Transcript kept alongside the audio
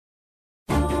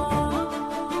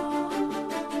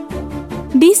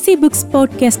DC books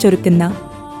podcast ഒരുക്കുന്ന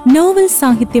novel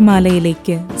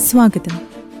സാഹിത്യമാലയിലേക്ക് സ്വാഗതം.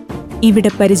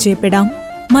 ഇവിടെ പരിചയപ്പെടാം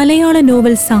മലയാള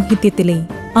നോവൽ സാഹിത്യത്തിലെ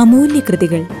അമൂല്യ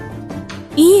കൃതികൾ.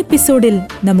 ഈ എപ്പിസോഡിൽ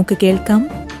നമുക്ക് കേൾക്കാം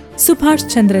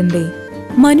സുഭാഷ് ചന്ദ്രന്റെ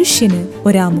മനുഷ്യന്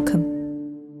ഒരാമുഖം.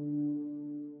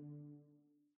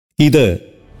 ഇത്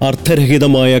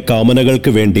അർത്ഥരഹിതമായ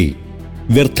കാമനകൾക്ക് വേണ്ടി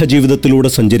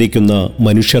വ്യർത്ഥജീവിതത്തിലൂടെ സഞ്ചരിക്കുന്ന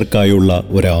മനുഷ്യർക്കായുള്ള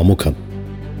ഒരാമുഖം.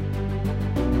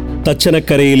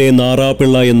 തച്ചനക്കരയിലെ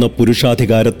നാറാപിള്ള എന്ന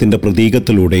പുരുഷാധികാരത്തിൻ്റെ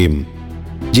പ്രതീകത്തിലൂടെയും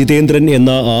ജിതേന്ദ്രൻ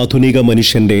എന്ന ആധുനിക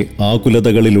മനുഷ്യൻ്റെ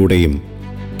ആകുലതകളിലൂടെയും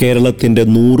കേരളത്തിൻ്റെ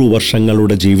 100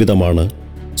 വർഷങ്ങളുടെ ജീവിതമാണ്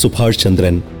സുഭാഷ്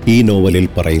ചന്ദ്രൻ ഈ നോവലിൽ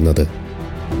പറയുന്നത്.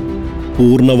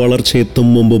 പൂർണ്ണ വളർച്ചയെത്തും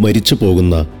മുമ്പ് മരിച്ചു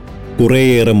പോകുന്ന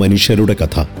കുറേയേറെ മനുഷ്യരുടെ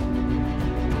കഥ.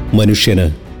 മനുഷ്യന്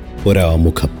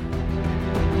ഒരാമുഖം.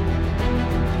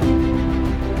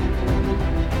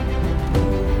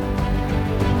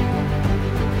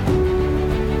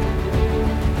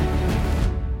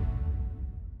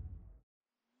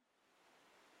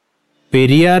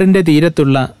 പെരിയാറിൻ്റെ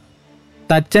തീരത്തുള്ള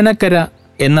തച്ചനക്കര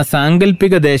എന്ന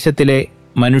സാങ്കല്പിക ദേശത്തിലെ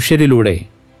മനുഷ്യരിലൂടെ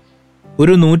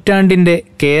ഒരു നൂറ്റാണ്ടിൻ്റെ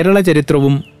കേരള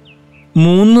ചരിത്രവും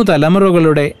 3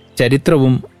 തലമുറകളുടെ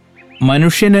ചരിത്രവും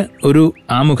മനുഷ്യന് ഒരു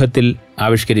ആമുഖത്തിൽ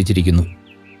ആവിഷ്കരിച്ചിരിക്കുന്നു.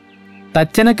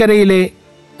 തച്ചനക്കരയിലെ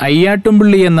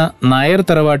അയ്യാട്ടുംപുള്ളി എന്ന നായർ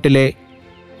തറവാട്ടിലെ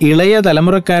ഇളയ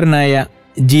തലമുറക്കാരനായ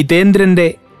ജിതേന്ദ്രൻ്റെ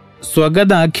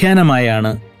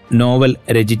സ്വഗതാഖ്യാനമായാണ് നോവൽ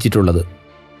രചിച്ചിട്ടുള്ളത്.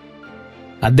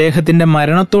 അദ്ദേഹത്തിൻ്റെ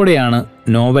മരണത്തോടെയാണ്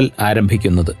നോവൽ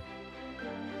ആരംഭിക്കുന്നത്.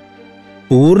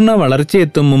 പൂർണ്ണ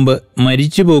വളർച്ചയെത്തും മുമ്പ്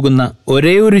മരിച്ചു പോകുന്ന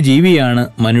ഒരേ ഒരു ജീവിയാണ്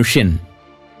മനുഷ്യൻ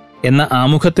എന്ന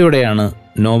ആമുഖത്തോടെയാണ്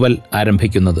നോവൽ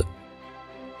ആരംഭിക്കുന്നത്.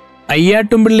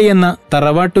 അയ്യാട്ടുംപള്ളി എന്ന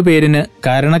തറവാട്ടുപേരിന്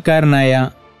കാരണക്കാരനായ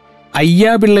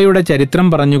അയ്യാപിള്ളയുടെ ചരിത്രം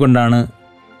പറഞ്ഞുകൊണ്ടാണ്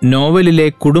നോവലിലെ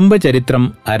കുടുംബചരിത്രം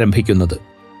ആരംഭിക്കുന്നത്.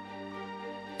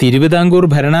 തിരുവിതാംകൂർ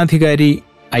ഭരണാധികാരി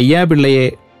അയ്യാപിള്ളയെ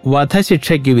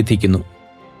വധശിക്ഷയ്ക്ക് വിധിക്കുന്നു.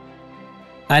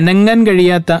 അനങ്ങാൻ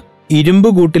കഴിയാത്ത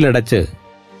ഇരുമ്പുകൂട്ടിലടച്ച്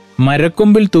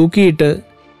മരക്കൊമ്പിൽ തൂക്കിയിട്ട്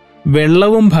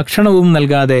വെള്ളവും ഭക്ഷണവും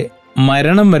നൽകാതെ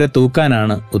മരണം വരെ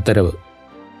തൂക്കാനാണ് ഉത്തരവ്.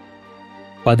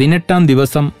 18-ാം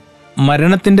ദിവസം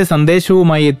മരണത്തിൻ്റെ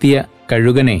സന്ദേശവുമായി എത്തിയ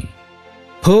കഴുകനെ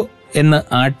ഭോ എന്ന്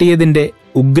ആട്ടിയതിൻ്റെ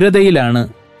ഉഗ്രതയിലാണ്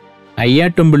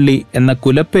അയ്യാട്ടുംപള്ളി എന്ന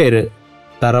കുലപ്പേര്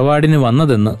തറവാടിന്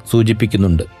വന്നതെന്ന്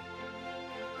സൂചിപ്പിക്കുന്നുണ്ട്.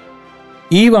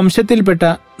 ഈ വംശത്തിൽപ്പെട്ട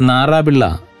നാറാപിള്ള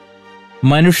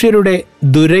മനുഷ്യരുടെ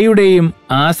ദുരയുടെയും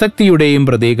ആസക്തിയുടെയും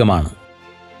പ്രതീകമാണ്.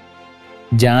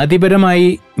 ജാതിപരമായി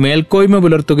മേൽക്കോയ്മ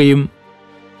പുലർത്തുകയും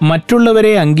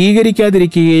മറ്റുള്ളവരെ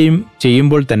അംഗീകരിക്കാതിരിക്കുകയും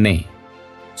ചെയ്യുമ്പോൾ തന്നെ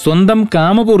സ്വന്തം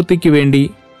കാമപൂർത്തിക്ക് വേണ്ടി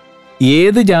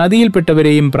ഏത്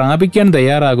ജാതിയിൽപ്പെട്ടവരെയും പ്രാപിക്കാൻ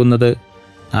തയ്യാറാകുന്നത്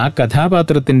ആ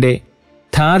കഥാപാത്രത്തിൻ്റെ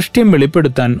ധാർഷ്ട്യം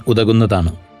വെളിപ്പെടുത്താൻ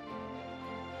ഉതകുന്നതാണ്.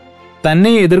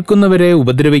 തന്നെ എതിർക്കുന്നവരെ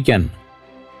ഉപദ്രവിക്കാൻ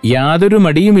യാതൊരു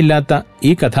മടിയുമില്ലാത്ത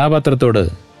ഈ കഥാപാത്രത്തോട്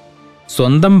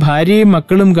സ്വന്തം ഭാര്യയും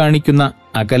മക്കളും കാണിക്കുന്ന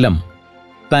അകലം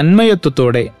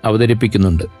തന്മയത്വത്തോടെ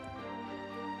അവതരിപ്പിക്കുന്നുണ്ട്.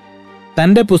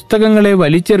 തൻ്റെ പുസ്തകങ്ങളെ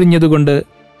വലിച്ചെറിഞ്ഞതുകൊണ്ട്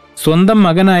സ്വന്തം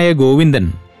മകനായ ഗോവിന്ദൻ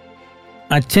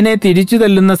അച്ഛനെ തിരിച്ചു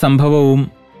തല്ലുന്ന സംഭവവും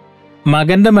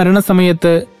മകൻ്റെ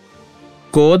മരണസമയത്ത്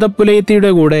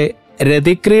കോതപ്പുലയത്തിയുടെ കൂടെ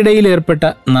രതിക്രീഡയിലേർപ്പെട്ട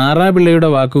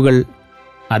നാറാപിള്ളയുടെ വാക്കുകൾ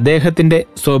അദ്ദേഹത്തിൻ്റെ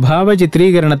സ്വഭാവ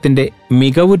ചിത്രീകരണത്തിൻ്റെ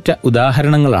മികവുറ്റ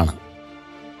ഉദാഹരണങ്ങളാണ്.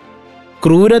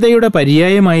 ക്രൂരതയുടെ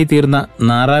പര്യായമായി തീർന്ന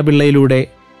നാറാപിള്ളയിലൂടെ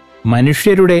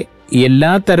മനുഷ്യരുടെ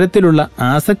എല്ലാ തരത്തിലുള്ള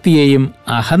ആസക്തിയെയും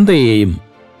അഹന്തയെയും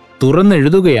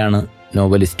തുറന്നെഴുതുകയാണ്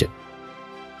നോവലിസ്റ്റ്.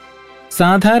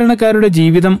 സാധാരണക്കാരുടെ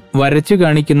ജീവിതം വരച്ചു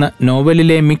കാണിക്കുന്ന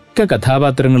നോവലിലെ മിക്ക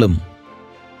കഥാപാത്രങ്ങളും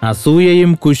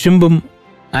അസൂയയും കുശുമ്പും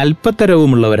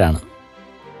അല്പത്തരവുമുള്ളവരാണ്.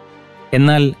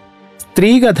 എന്നാൽ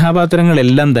സ്ത്രീ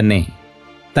കഥാപാത്രങ്ങളെല്ലാം തന്നെ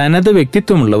തനത്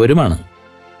വ്യക്തിത്വമുള്ളവരുമാണ്.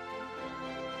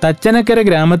 തച്ചനക്കര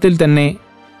ഗ്രാമത്തിൽ തന്നെ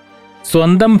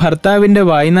സ്വന്തം ഭർത്താവിൻ്റെ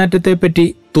വായ്നാറ്റത്തെപ്പറ്റി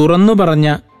തുറന്നു പറഞ്ഞ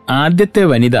ആദ്യത്തെ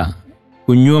വനിത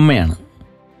കുഞ്ഞുമ്മയാണ്.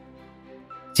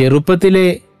 ചെറുപ്പത്തിലെ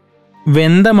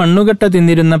വെന്ത മണ്ണുകട്ട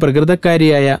തിന്നിരുന്ന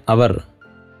പ്രകൃതക്കാരിയായ അവർ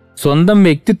സ്വന്തം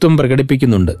വ്യക്തിത്വം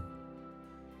പ്രകടിപ്പിക്കുന്നുണ്ട്.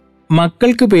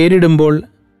 മക്കൾക്ക് പേരിടുമ്പോൾ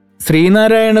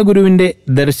ശ്രീനാരായണ ഗുരുവിൻ്റെ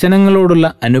ദർശനങ്ങളോടുള്ള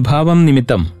അനുഭാവം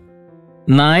നിമിത്തം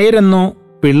നായരെന്നോ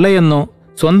പിള്ളയെന്നോ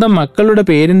സ്വന്തം മക്കളുടെ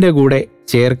പേരിൻ്റെ കൂടെ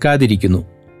ചേർക്കാതിരിക്കുന്നു.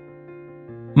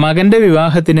 മകൻ്റെ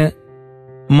വിവാഹത്തിന്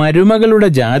മരുമകളുടെ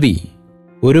ജാതി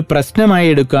ഒരു പ്രശ്നമായി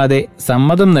എടുക്കാതെ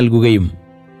സമ്മതം നൽകുകയും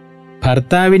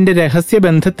ഭർത്താവിൻ്റെ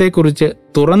രഹസ്യബന്ധത്തെക്കുറിച്ച്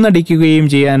തുറന്നടിക്കുകയും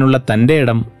ചെയ്യാനുള്ള തൻ്റെ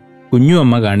ഇടം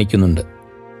കുഞ്ഞുമ്മ കാണിക്കുന്നുണ്ട്.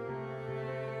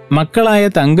 മക്കളായ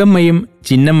തങ്കമ്മയും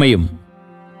ചിന്നമ്മയും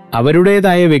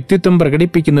അവരുടേതായ വ്യക്തിത്വം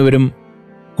പ്രകടിപ്പിക്കുന്നവരും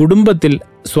കുടുംബത്തിൽ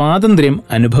സ്വാതന്ത്ര്യം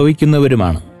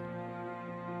അനുഭവിക്കുന്നവരുമാണ്.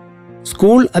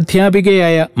 സ്കൂൾ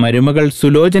അധ്യാപികയായ മരുമകൾ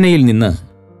സുലോചനയിൽ നിന്ന്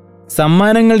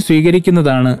സമ്മാനങ്ങൾ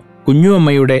സ്വീകരിക്കുന്നതാണ്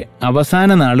കുഞ്ഞുമ്മയുടെ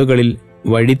അവസാന നാളുകളിൽ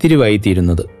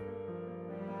വഴിത്തിരിവായിത്തീരുന്നത്.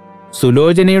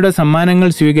 സുലോചനയുടെ സമ്മാനങ്ങൾ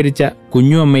സ്വീകരിച്ച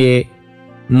കുഞ്ഞുമ്മയെ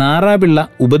നാറാപിള്ള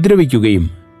ഉപദ്രവിക്കുകയും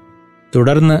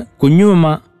തുടർന്ന് കുഞ്ഞുമ്മ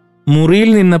മുറിയിൽ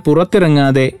നിന്ന്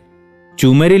പുറത്തിറങ്ങാതെ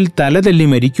ചുമരിൽ തലതല്ലി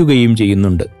മരിക്കുകയും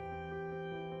ചെയ്യുന്നുണ്ട്.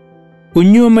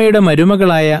 കുഞ്ഞുമ്മയുടെ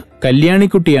മരുമകളായ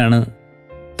കല്യാണിക്കുട്ടിയാണ്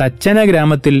തച്ചന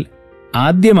ഗ്രാമത്തിൽ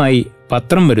ആദ്യമായി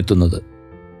പത്രം വരുത്തുന്നത്.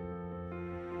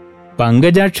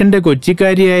 പങ്കജാക്ഷന്റെ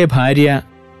കൊച്ചിക്കാരിയായ ഭാര്യ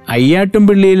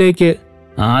അയ്യാട്ടുംപിള്ളിയിലേക്ക്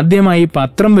ആദ്യമായി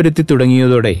പത്രം വരുത്തി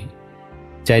തുടങ്ങിയതോടെ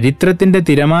ചരിത്രത്തിന്റെ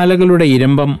തിരമാലകളുടെ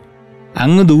ഇരമ്പം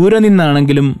അങ്ങ് ദൂരെ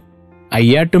നിന്നാണെങ്കിലും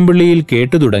അയ്യാട്ടുംപിള്ളിയിൽ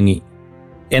കേട്ടു തുടങ്ങി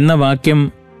എന്ന വാക്യം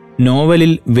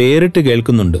നോവലിൽ വേറിട്ട്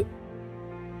കേൾക്കുന്നുണ്ട്.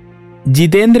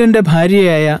 ജിതേന്ദ്രന്റെ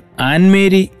ഭാര്യയായ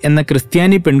ആൻമേരി എന്ന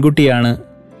ക്രിസ്ത്യാനി പെൺകുട്ടിയാണ്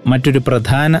മറ്റൊരു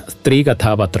പ്രധാന സ്ത്രീ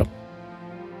കഥാപാത്രം.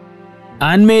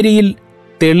 ആൻമേരിയിൽ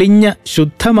തെളിഞ്ഞ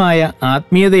ശുദ്ധമായ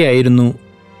ആത്മീയതയായിരുന്നു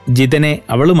ജിതനെ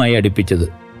അവളുമായി അടുപ്പിച്ചത്.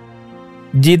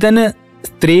 ജിതന്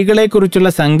സ്ത്രീകളെക്കുറിച്ചുള്ള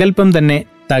സങ്കല്പം തന്നെ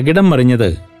തകിടം മറിഞ്ഞത്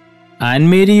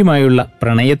ആൻമേരിയുമായുള്ള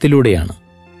പ്രണയത്തിലൂടെയാണ്.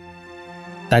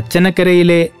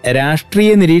 തച്ചനക്കരയിലെ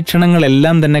രാഷ്ട്രീയ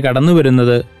നിരീക്ഷണങ്ങളെല്ലാം തന്നെ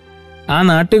കടന്നുവരുന്നത് ആ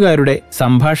നാട്ടുകാരുടെ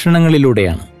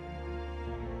സംഭാഷണങ്ങളിലൂടെയാണ്.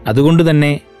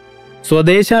 അതുകൊണ്ടുതന്നെ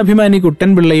സ്വദേശാഭിമാനി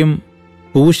കുട്ടൻപിള്ളയും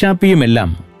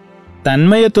പൂശാപ്പിയുമെല്ലാം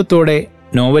തന്മയത്വത്തോടെ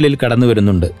നോവലിൽ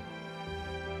കടന്നുവരുന്നുണ്ട്.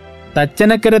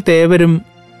 തച്ചനക്കര തേവരും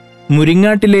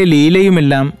മുരിങ്ങാട്ടിലെ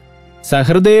ലീലയുമെല്ലാം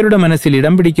സഹൃദയരുടെ മനസ്സിൽ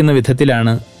ഇടം പിടിക്കുന്ന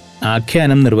വിധത്തിലാണ്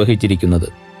ആഖ്യാനം നിർവഹിച്ചിരിക്കുന്നത്.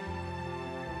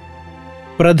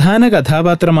 പ്രധാന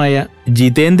കഥാപാത്രമായ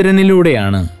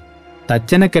ജിതേന്ദ്രനിലൂടെയാണ്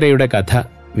തച്ചനക്കരയുടെ കഥ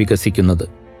വികസിക്കുന്നത്.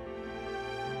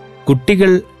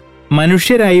 കുട്ടികൾ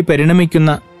മനുഷ്യരായി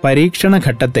പരിണമിക്കുന്ന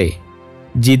പരീക്ഷണഘട്ടത്തെ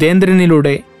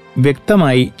ജിതേന്ദ്രനിലൂടെ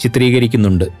വ്യക്തമായി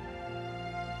ചിത്രീകരിക്കുന്നുണ്ട്.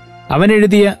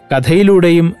 അവനെഴുതിയ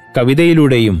കഥയിലൂടെയും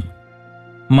കവിതയിലൂടെയും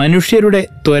മനുഷ്യരുടെ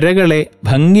ത്വരകളെ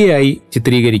ഭംഗിയായി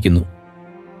ചിത്രീകരിക്കുന്നു.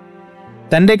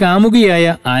 തൻ്റെ കാമുകിയായ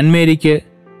ആൻമേരിക്ക്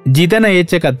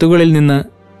ജിതനയച്ച കത്തുകളിൽ നിന്ന്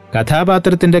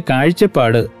കഥാപാത്രത്തിൻ്റെ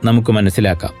കാഴ്ചപ്പാട് നമുക്ക്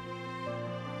മനസ്സിലാക്കാം.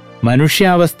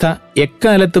 മനുഷ്യാവസ്ഥ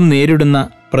എക്കാലത്തും നേരിടുന്ന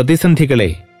പ്രതിസന്ധികളെ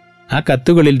ആ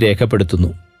കത്തുകളിൽ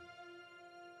രേഖപ്പെടുത്തുന്നു.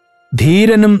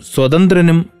 ധീരനും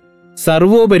സ്വതന്ത്രനും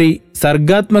സർവോപരി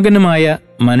സർഗാത്മകനുമായ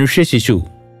മനുഷ്യശിശു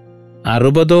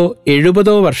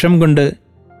 60-70 വർഷം കൊണ്ട്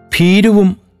ഭീരുവും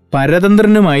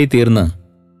പരതന്ത്രനുമായി തീർന്ന്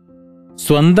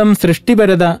സ്വന്തം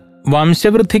സൃഷ്ടിപരത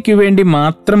വംശവൃദ്ധിക്കു വേണ്ടി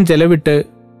മാത്രം ചെലവിട്ട്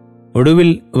ഒടുവിൽ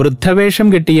വൃദ്ധവേഷം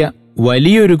കെട്ടിയ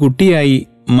വലിയൊരു കുട്ടിയായി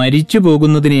മരിച്ചു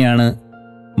പോകുന്നതിനെയാണ്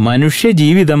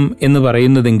മനുഷ്യജീവിതം എന്ന്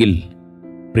പറയുന്നതെങ്കിൽ,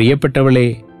 പ്രിയപ്പെട്ടവളെ,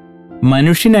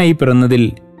 മനുഷ്യനായി പിറന്നതിൽ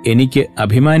എനിക്ക്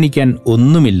അഭിമാനിക്കാൻ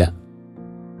ഒന്നുമില്ല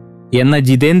എന്ന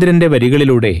ജിതേന്ദ്രന്റെ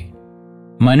വരികളിലൂടെ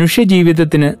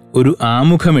മനുഷ്യജീവിതത്തിന് ഒരു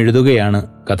ആമുഖമെഴുതുകയാണ്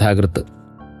കഥാകൃത്ത്.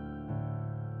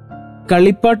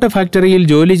 കളിപ്പാട്ട ഫാക്ടറിയിൽ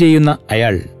ജോലി ചെയ്യുന്ന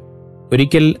അയാൾ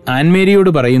ഒരിക്കൽ ആൻമേരിയോട്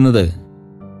പറയുന്നത്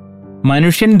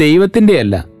മനുഷ്യൻ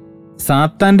ദൈവത്തിൻ്റെയല്ല,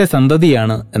 സാത്താന്റെ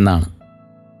സന്തതിയാണ് എന്നാണ്.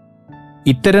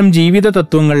 ഇത്തരം ജീവിത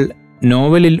തത്വങ്ങൾ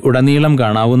നോവലിൽ ഉടനീളം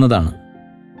കാണാവുന്നതാണ്.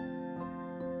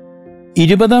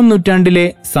 20-ാം നൂറ്റാണ്ടിലെ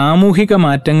സാമൂഹിക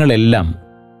മാറ്റങ്ങളെല്ലാം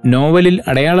നോവലിൽ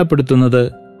അടയാളപ്പെടുത്തുന്നത്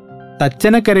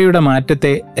തച്ചനക്കരയുടെ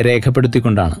മാറ്റത്തെ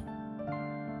രേഖപ്പെടുത്തിക്കൊണ്ടാണ്.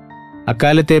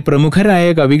 അക്കാലത്തെ പ്രമുഖരായ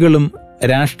കവികളും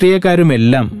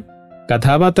രാഷ്ട്രീയക്കാരുമെല്ലാം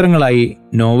കഥാപാത്രങ്ങളായി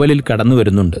നോവലിൽ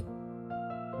കടന്നുവരുന്നുണ്ട്.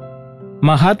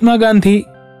 Mahatma Gandhi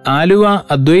Aluva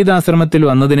അദ്വൈതാശ്രമത്തിൽ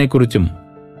വന്നതിനെക്കുറിച്ചും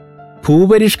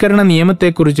ഭൂപരിഷ്കരണ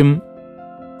നിയമത്തെക്കുറിച്ചും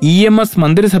EMS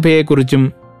മന്ത്രിസഭയെക്കുറിച്ചും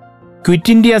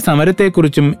quit India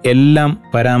സമരത്തെക്കുറിച്ചും എല്ലാം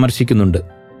പരാമർശിക്കുന്നുണ്ട്.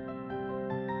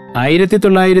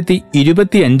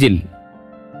 1925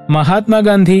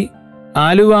 മഹാത്മാഗാന്ധി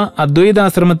ആലുവ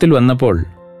അദ്വൈതാശ്രമത്തിൽ വന്നപ്പോൾ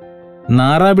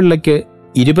നാറാപിള്ളയ്ക്ക്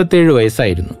 27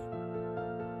 വയസ്സായിരുന്നു.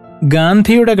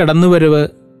 ഗാന്ധിയുടെ കടന്നുവരവ്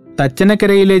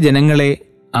തച്ചനക്കരയിലെ ജനങ്ങളെ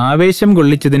ആവേശം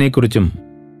കൊള്ളിച്ചതിനെക്കുറിച്ചും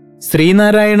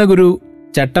ശ്രീനാരായണ ഗുരു,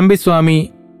 ചട്ടമ്പിസ്വാമി,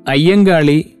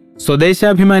 അയ്യങ്കാളി,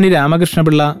 സ്വദേശാഭിമാനി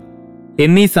രാമകൃഷ്ണപിള്ള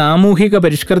എന്നീ സാമൂഹിക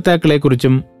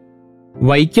പരിഷ്കർത്താക്കളെക്കുറിച്ചും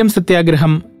വൈക്കം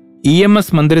സത്യാഗ്രഹം, EMS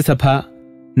മന്ത്രിസഭ,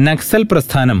 നക്സൽ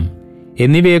പ്രസ്ഥാനം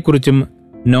എന്നിവയെക്കുറിച്ചും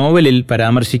നോവലിൽ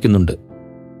പരാമർശിക്കുന്നുണ്ട്.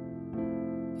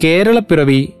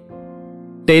 കേരളപ്പിറവി,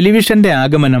 ടെലിവിഷന്റെ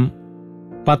ആഗമനം,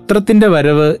 പത്രത്തിന്റെ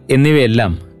വരവ്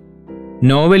എന്നിവയെല്ലാം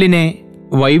നോവലിനെ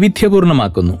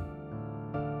വൈവിധ്യപൂർണമാക്കുന്നു.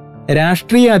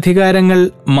 രാഷ്ട്രീയ അധികാരങ്ങൾ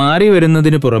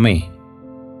മാറിവരുന്നതിനു പുറമെ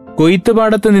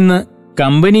കൊയ്ത്തുപാടത്ത് നിന്ന്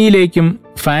കമ്പനിയിലേക്കും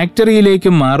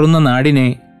ഫാക്ടറിയിലേക്കും മാറുന്ന നാടിനെ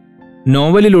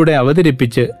നോവലിലൂടെ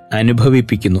അവതരിപ്പിച്ച്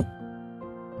അനുഭവിപ്പിക്കുന്നു.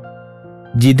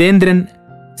 ജിതേന്ദ്രൻ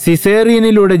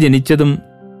സിസേറിയനിലൂടെ ജനിച്ചതും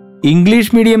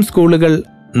ഇംഗ്ലീഷ് മീഡിയം സ്കൂളുകൾ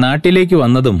നാട്ടിലേക്ക്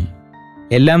വന്നതും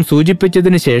എല്ലാം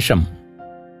സൂചിപ്പിച്ചതിനു ശേഷം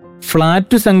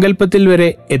ഫ്ലാറ്റു സങ്കല്പത്തിൽ വരെ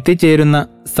എത്തിച്ചേരുന്ന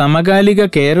സമകാലിക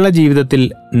കേരള ജീവിതത്തിൽ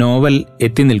നോവൽ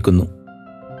എത്തി നിൽക്കുന്നു.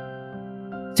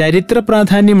 ചരിത്ര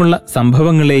പ്രാധാന്യമുള്ള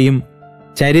സംഭവങ്ങളെയും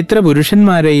ചരിത്ര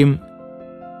പുരുഷന്മാരെയും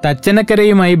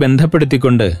തച്ചനക്കരയുമായി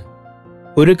ബന്ധപ്പെടുത്തിക്കൊണ്ട്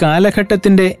ഒരു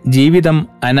കാലഘട്ടത്തിൻ്റെ ജീവിതം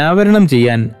അനാവരണം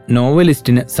ചെയ്യാൻ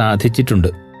നോവലിസ്റ്റിന് സാധിച്ചിട്ടുണ്ട്.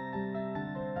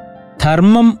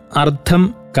 ധർമ്മം, അർത്ഥം,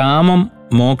 കാമം,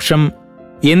 മോക്ഷം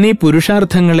എന്നീ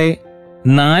പുരുഷാർത്ഥങ്ങളെ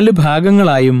 4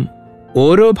 ഭാഗങ്ങളായും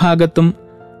ഓരോ ഭാഗത്തും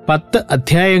 10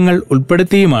 അധ്യായങ്ങൾ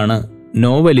ഉൾപ്പെടുത്തിയുമാണ്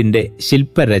നോവലിൻ്റെ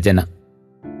ശില്പരചന.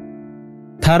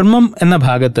 ധർമ്മം എന്ന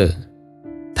ഭാഗത്ത്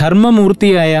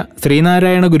ധർമ്മമൂർത്തിയായ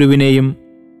ശ്രീനാരായണ ഗുരുവിനെയും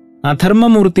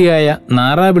അധർമ്മമൂർത്തിയായ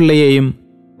നാറാപിള്ളയെയും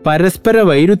പരസ്പര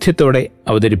വൈരുദ്ധ്യത്തോടെ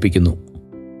അവതരിപ്പിക്കുന്നു.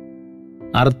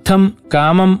 അർത്ഥം,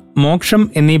 കാമം, മോക്ഷം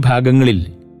എന്നീ ഭാഗങ്ങളിൽ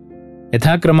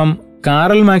യഥാക്രമം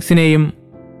കാറൽ മാർക്സിനെയും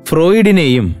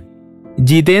ഫ്രോയിഡിനെയും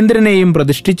ജിതേന്ദ്രനെയും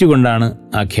പ്രതിഷ്ഠിച്ചുകൊണ്ടാണ്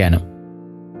ആഖ്യാനം.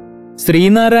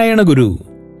 ശ്രീനാരായണ ഗുരു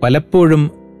പലപ്പോഴും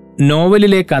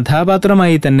നോവലിലെ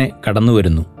കഥാപാത്രമായി തന്നെ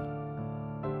കടന്നുവരുന്നു.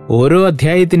 ഓരോ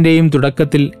അധ്യായത്തിൻ്റെയും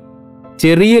തുടക്കത്തിൽ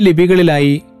ചെറിയ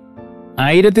ലിപികളിലായി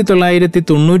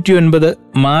 1999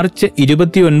 മാർച്ച്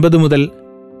 29 മുതൽ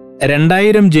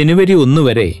 2000 ജനുവരി 1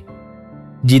 വരെ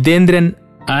ജിതേന്ദ്രൻ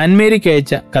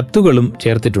ആൻമേരിക്കയച്ച കത്തുകളും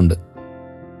ചേർത്തിട്ടുണ്ട്.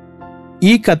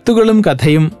 ഈ കത്തുകളും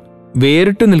കഥയും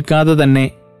വേറിട്ടു നിൽക്കാതെ തന്നെ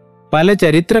പല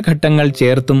ചരിത്രഘട്ടങ്ങൾ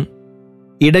ചേർത്തും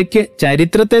ഇടയ്ക്ക്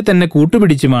ചരിത്രത്തെ തന്നെ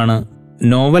കൂട്ടുപിടിച്ചുമാണ്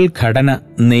നോവൽ ഘടന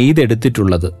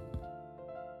നെയ്തെടുത്തിട്ടുള്ളത്.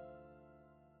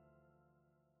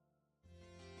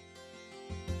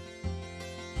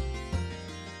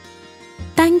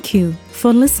 Thank you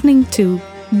for listening to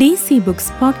DC Books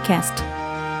Podcast.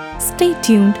 Stay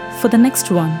tuned for the next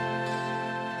one.